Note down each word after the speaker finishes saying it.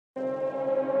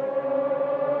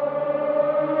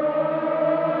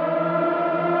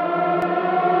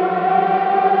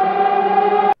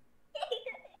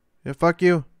Yeah, fuck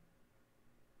you.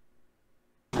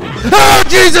 Oh,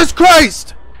 Jesus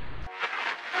Christ!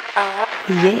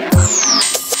 Yeah.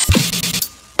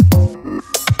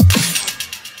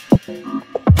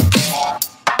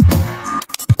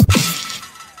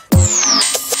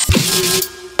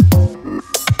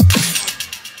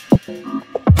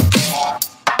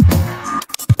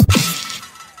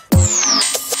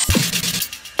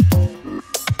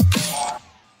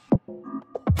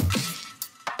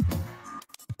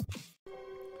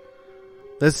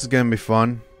 This is gonna be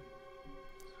fun.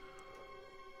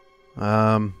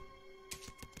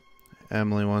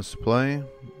 Emily wants to play.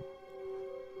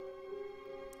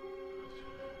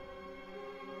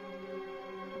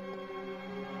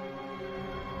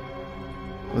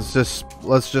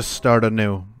 Let's just start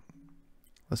anew.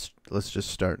 Let's just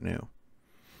start new.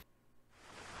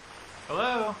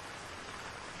 Hello?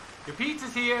 Your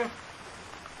pizza's here.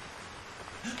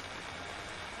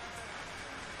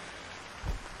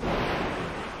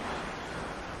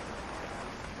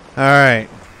 All right.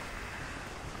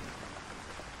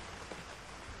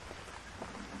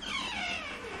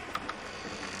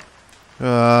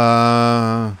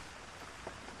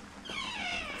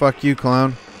 Fuck you,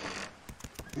 clown.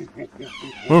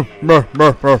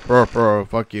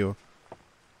 Fuck you.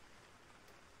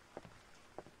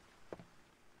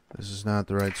 This is not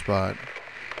the right spot.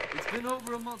 It's been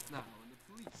over a month now, and the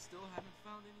police still haven't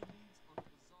found any leads on the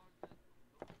bizarre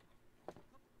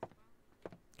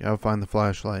death. Gotta find the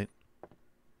flashlight.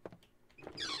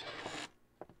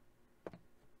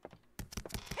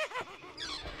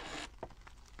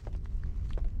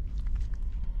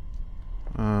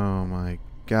 Oh my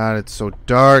God, it's so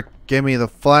dark. Give me the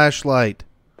flashlight.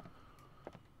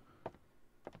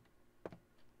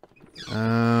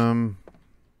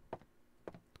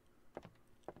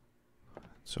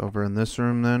 It's over in this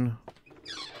room then.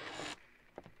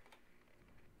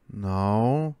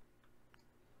 No.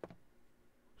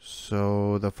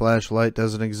 So the flashlight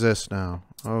doesn't exist now.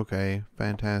 Okay,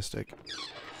 fantastic.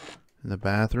 In the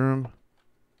bathroom?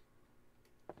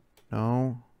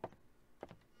 No.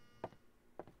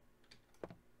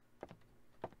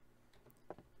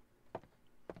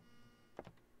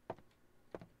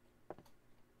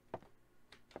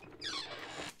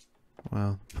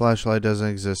 Well, flashlight doesn't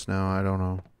exist now. I don't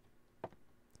know.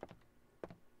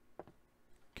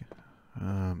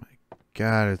 Oh my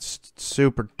God, it's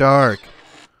super dark.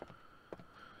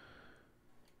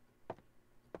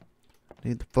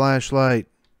 Need the flashlight.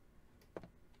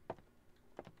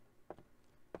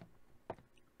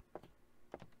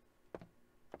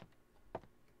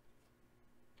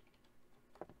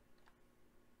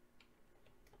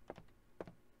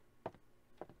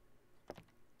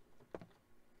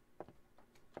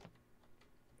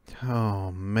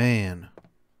 Oh man.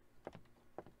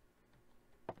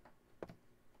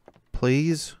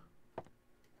 Please?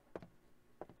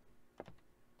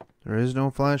 There is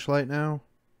no flashlight now?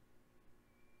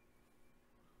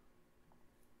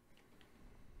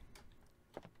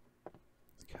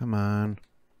 Come on.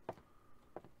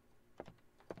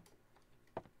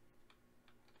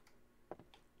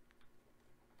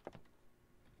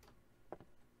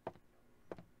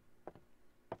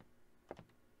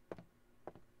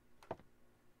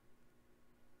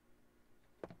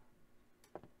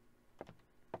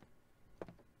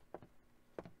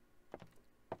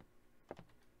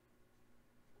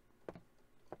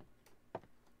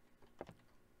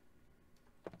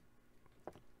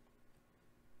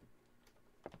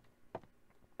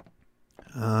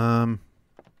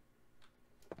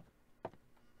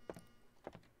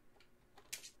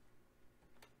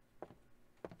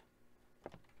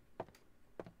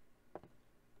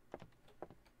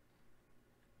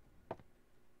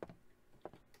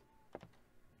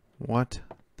 What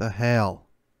the hell?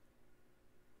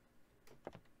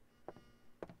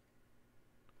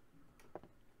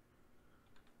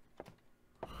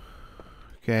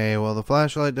 Okay, well the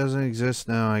flashlight doesn't exist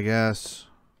now, I guess.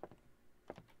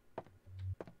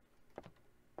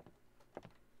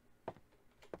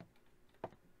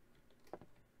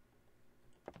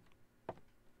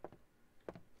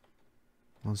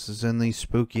 This is in these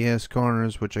spooky ass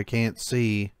corners, which I can't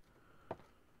see.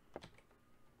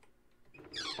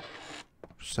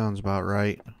 Sounds about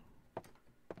right.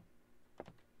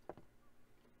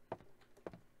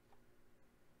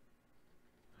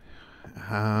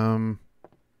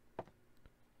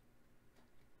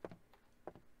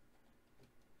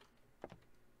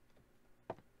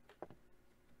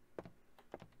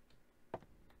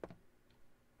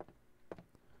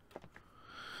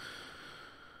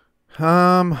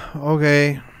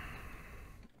 Okay.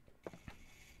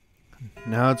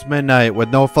 Now it's midnight with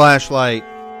no flashlight.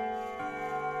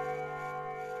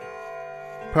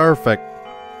 Perfect.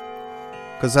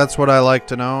 Because that's what I like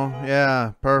to know.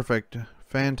 Yeah, perfect.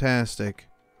 Fantastic.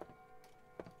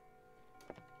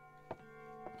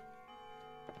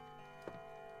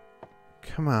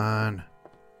 Come on.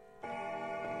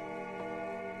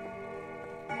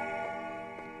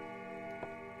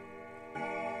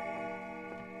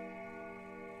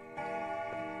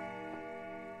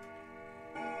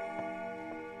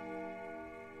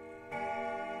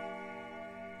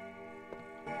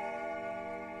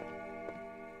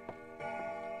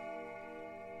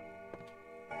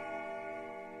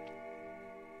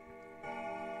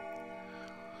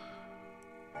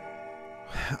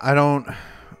 I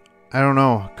don't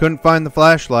know. Couldn't find the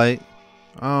flashlight.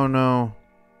 Oh no.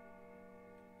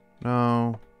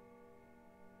 No.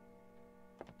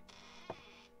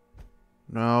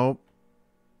 Nope.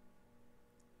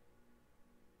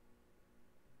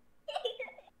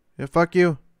 Yeah, fuck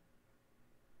you.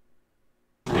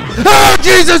 Oh,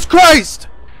 Jesus Christ!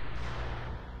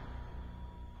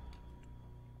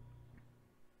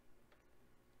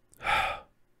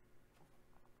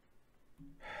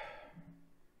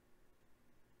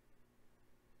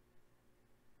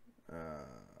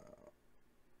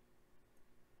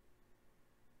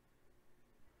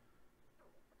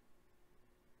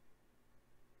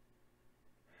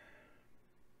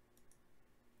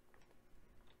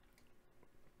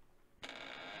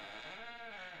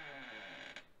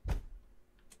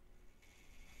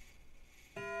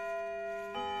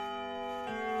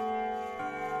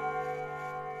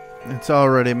 It's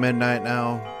already midnight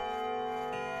now.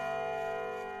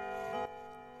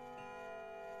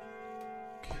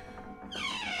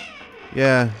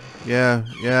 Yeah.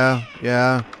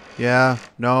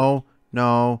 No.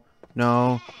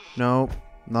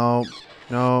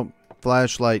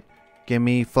 Flashlight.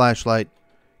 Gimme flashlight.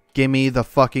 Gimme the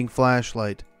fucking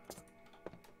flashlight.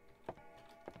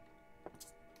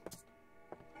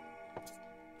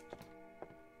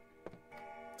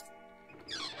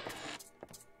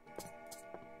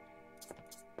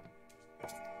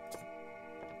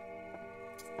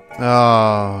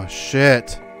 Oh,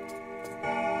 shit.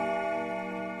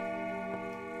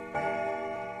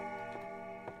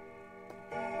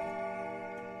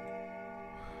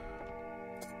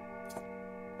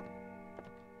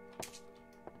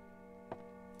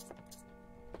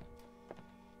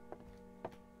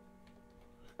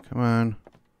 Come on.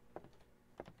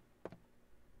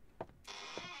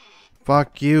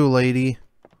 Fuck you, lady.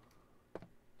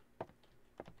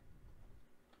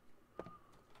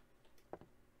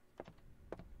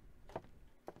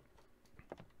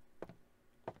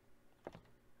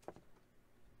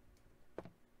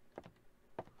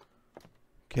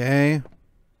 Okay.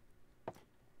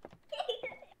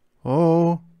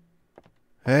 Oh.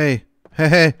 Hey.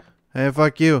 Hey,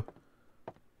 fuck you.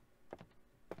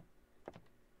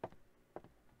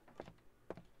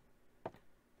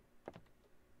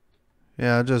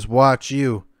 Yeah, I'll just watch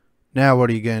you. Now what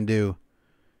are you gonna do?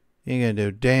 You ain't gonna do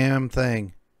a damn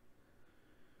thing.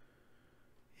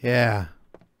 Yeah.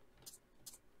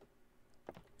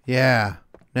 Yeah.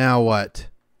 Now what?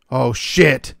 Oh,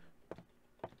 shit.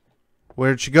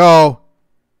 Where'd she go?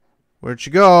 Where'd she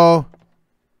go?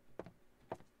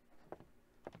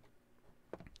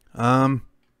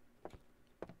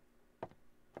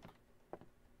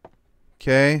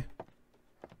 Okay.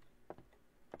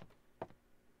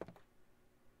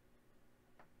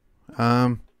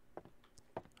 All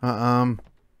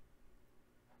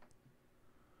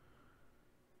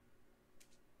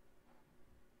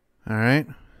right.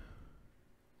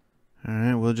 All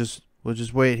right, we'll just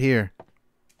wait here.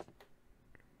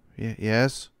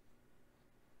 Yes.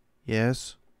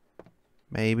 Yes.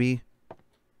 Maybe.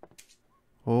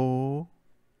 Oh.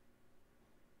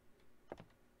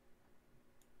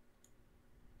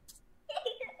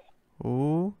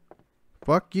 Oh.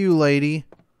 Fuck you, lady.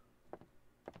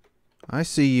 I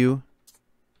see you.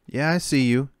 Yeah, I see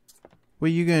you. What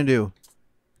are you gonna do?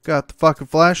 Got the fucking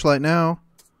flashlight now.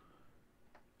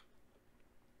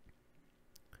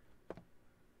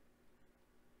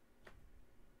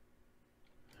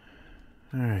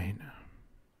 Alright.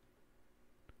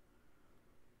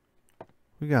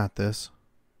 We got this.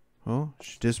 Oh,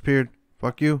 she disappeared.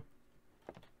 Fuck you.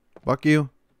 Fuck you.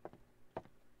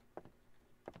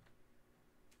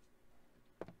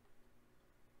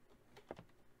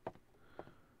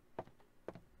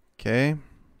 Okay.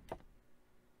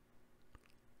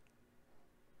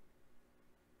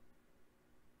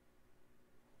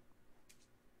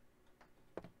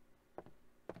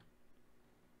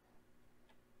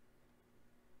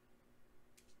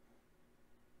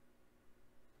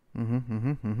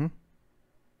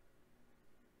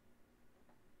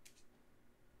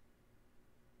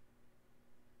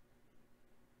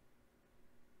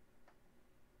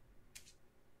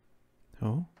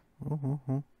 Oh, oh, oh,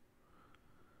 oh.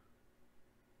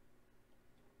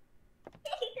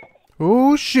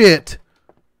 Oh, shit!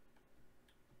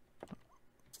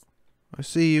 I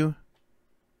see you.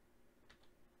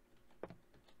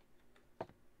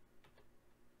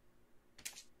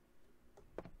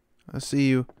 I see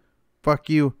you. Fuck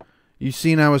you. You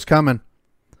seen I was coming.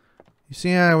 You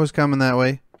seen I was coming that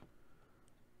way.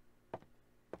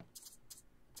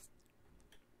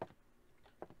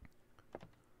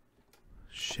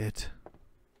 Shit.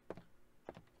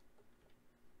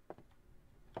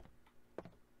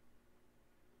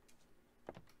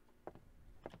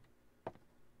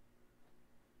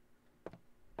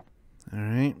 All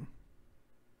right.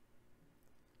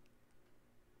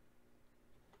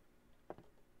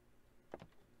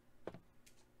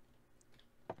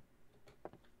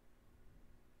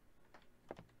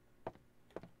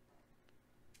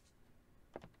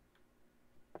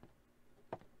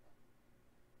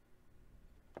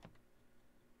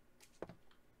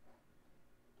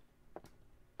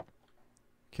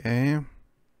 Okay.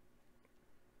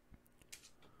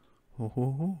 Ho, ho,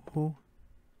 ho, ho.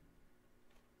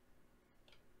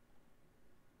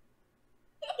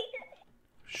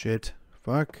 Shit.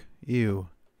 Fuck you.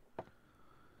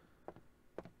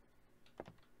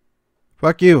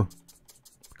 Fuck you.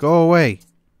 Go away.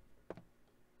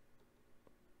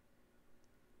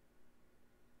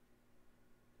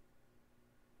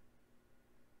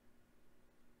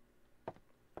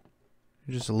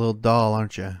 You're just a little doll,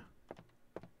 aren't you?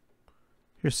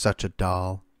 You're such a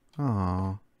doll. Aw,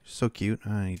 you're so cute.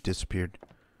 Ah, you disappeared.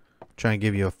 I'm trying to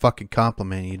give you a fucking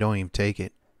compliment and you don't even take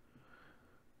it.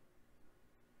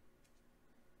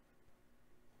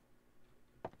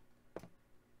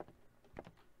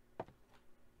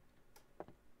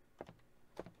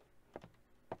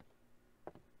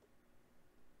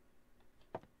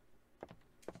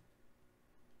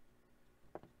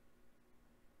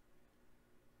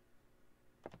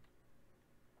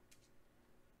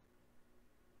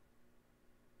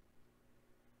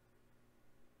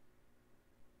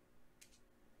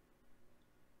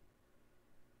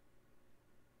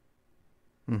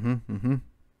 Mm-hmm.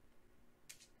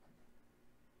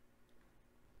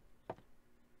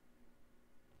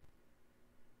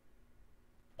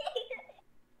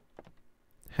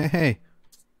 Hey.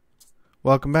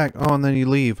 Welcome back. Oh, and then you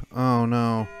leave. Oh,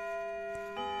 no.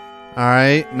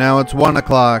 Alright, now it's 1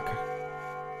 o'clock.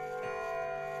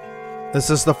 This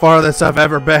is the farthest I've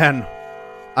ever been.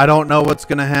 I don't know what's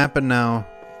gonna happen now.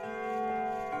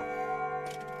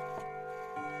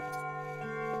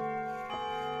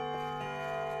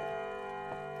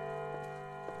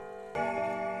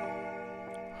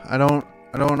 I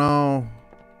don't know.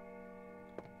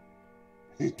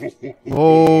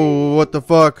 Oh, what the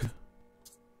fuck?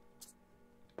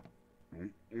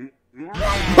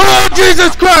 Oh,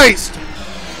 Jesus Christ!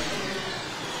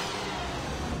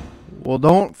 Well,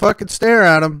 don't fucking stare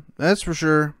at him. That's for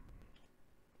sure.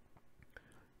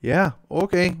 Yeah,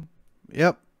 okay.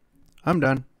 Yep. I'm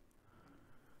done.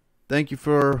 Thank you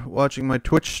for watching my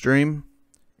Twitch stream.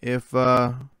 If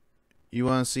you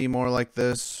want to see more like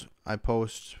this, I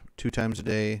post 2 times a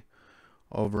day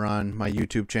over on my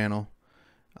YouTube channel.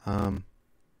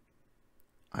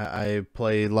 I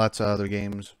play lots of other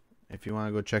games. If you want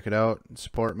to go check it out and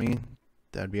support me,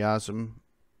 that'd be awesome.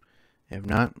 If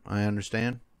not, I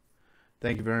understand.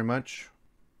 Thank you very much.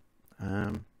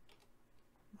 I'm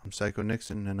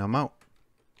psychonixixin and I'm out.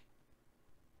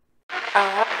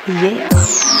 Yeah.